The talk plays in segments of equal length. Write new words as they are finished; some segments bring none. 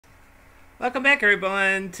Welcome back,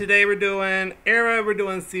 everyone. Today we're doing Era. We're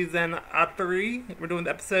doing season 3. We're doing the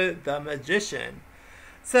episode The Magician.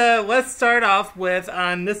 So let's start off with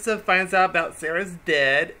Nissa finds out about Sarah's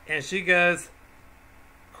dead, and she goes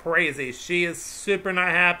crazy. She is super not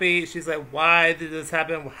happy. She's like, "Why did this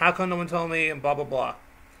happen? How come no one told me?" And blah blah blah.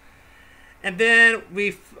 And then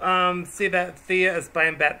we see that Thea is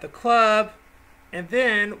buying back the club. And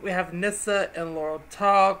then we have Nissa and Laurel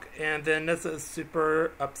talk, and then Nissa is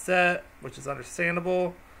super upset, which is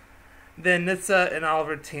understandable. Then Nissa and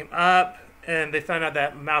Oliver team up, and they find out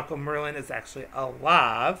that Malcolm Merlin is actually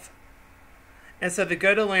alive. And so they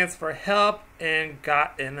go to Lance for help and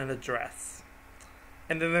got in an address.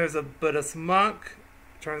 And then there's a Buddhist monk.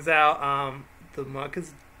 Turns out the monk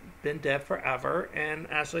has been dead forever, and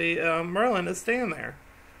actually Merlin is staying there.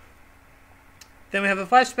 Then we have a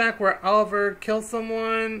flashback where Oliver kills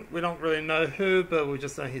someone. We don't really know who, but we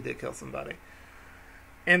just know he did kill somebody.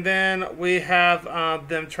 And then we have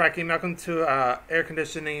them tracking Malcolm to air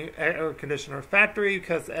conditioner factory,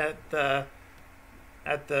 because at the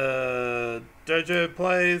dojo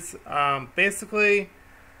place, basically,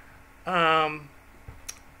 Oliver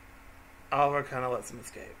kind of lets him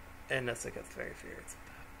escape, and Nissa gets very furious with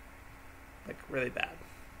that, like really bad.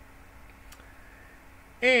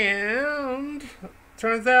 And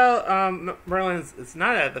turns out Merlin is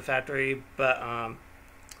not at the factory, but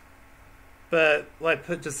like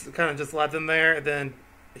just left him there. And then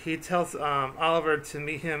he tells Oliver to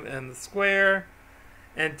meet him in the square,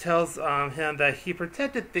 and tells him that he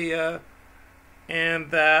protected Thea,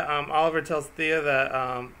 and that Oliver tells Thea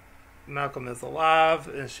that Malcolm is alive,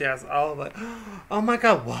 and she asks Oliver like, "Oh my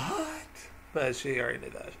God, what?" But she already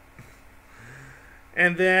knew that.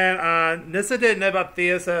 And then Nissa didn't know about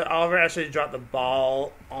Thea, so Oliver actually dropped the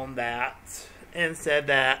ball on that and said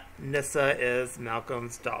that Nissa is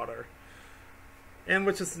Malcolm's daughter. And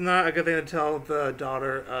which is not a good thing to tell the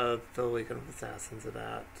daughter of the League of Assassins of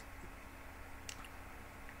that.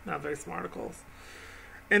 Not very smart articles.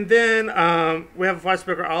 And then we have a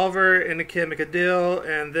flashback where Oliver and the kid make a deal,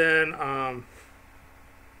 and then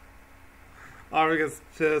Oliver gets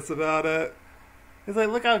pissed about it. He's like,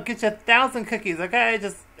 "Look, I'll get you 1,000 cookies, okay?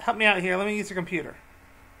 Just help me out here. Let me use your computer."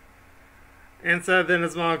 And so then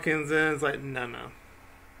his mom comes in and is like, no.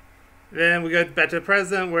 Then we go back to the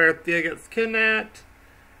present where Thea gets kidnapped.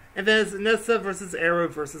 And then it's Nissa versus Arrow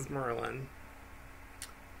versus Merlin.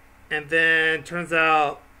 And then turns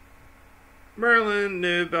out Merlin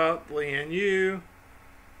knew about Lian Yu,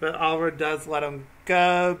 but Oliver does let him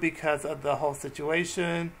go because of the whole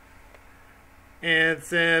situation. And it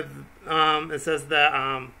says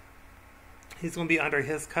that he's going to be under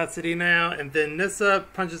his custody now. And then Nissa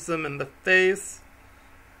punches him in the face.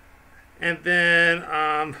 And then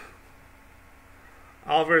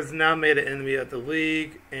Oliver has now made an enemy of the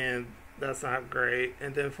League, and that's not great.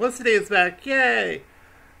 And then Felicity is back, yay!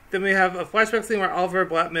 Then we have a flashback scene where Oliver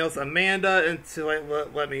blackmails Amanda into like,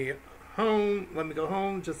 let me go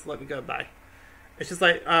home, just let me go, bye. It's just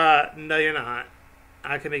like, no you're not.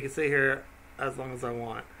 I can make you stay here as long as I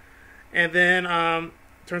want. And then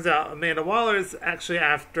turns out Amanda Waller is actually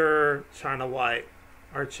after China White,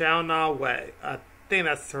 or Chow Na Wei. I think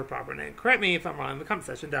that's her proper name. Correct me if I'm wrong in the comment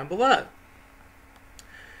section down below.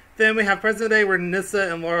 Then we have President Day where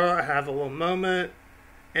Nissa and Laura have a little moment.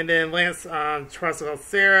 And then Lance tries to call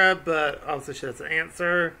Sarah, but obviously she doesn't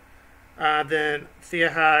answer. Then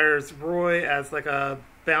Thea hires Roy as like a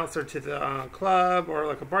bouncer to the club, or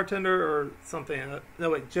like a bartender or something.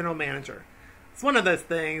 No, wait, general manager. It's one of those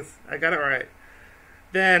things. I got it right.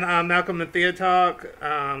 Then Malcolm and Thea talk.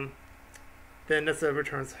 Then Nissa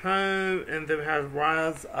returns home. And then we have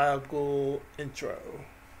Ra's al Ghul intro.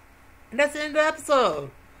 And that's the end of the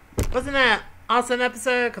episode. Wasn't that awesome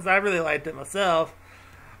episode? Because I really liked it myself.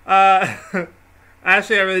 Actually,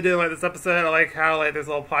 I really did like this episode. I like how there's a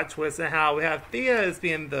little plot twist, and how we have Thea as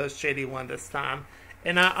being the shady one this time,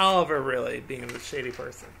 and not Oliver really being the shady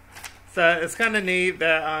person. So it's kind of neat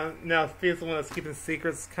that now Thea's the one that's keeping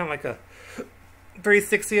secrets, kind of like a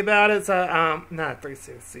 360 about it. So not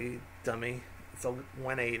 360, dummy. It's a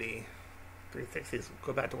 180. 360 is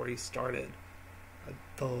go back to where you started.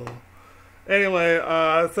 Anyway,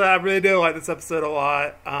 so I really do like this episode a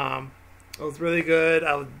lot. It was really good.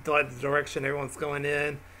 I like the direction everyone's going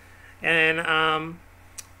in, and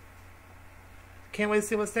can't wait to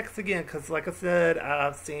see what's next again, because like I said,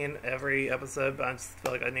 I've seen every episode, but I just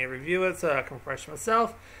feel like I need to review it so I can refresh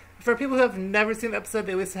myself. For people who have never seen the episode,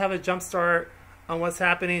 they at least have a jump start on what's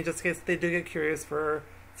happening, just in case they do get curious for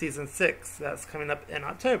season 6 that's coming up in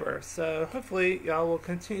October. So hopefully y'all will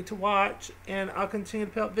continue to watch, and I'll continue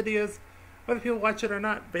to put out videos whether people watch it or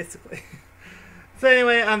not, basically. So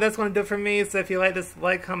anyway, that's going to do it for me. So if you like this,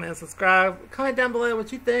 like, comment, and subscribe. Comment down below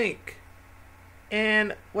what you think.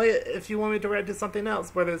 And wait, if you want me to react to something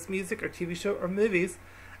else, whether it's music or TV show or movies,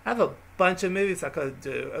 I have a bunch of movies I could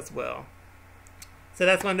do as well. So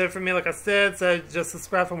that's going to do it for me, like I said. So just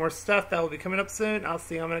subscribe for more stuff that will be coming up soon. I'll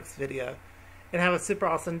see you on my next video. And have a super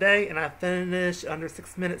awesome day. And I finished under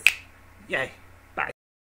 6 minutes. Yay.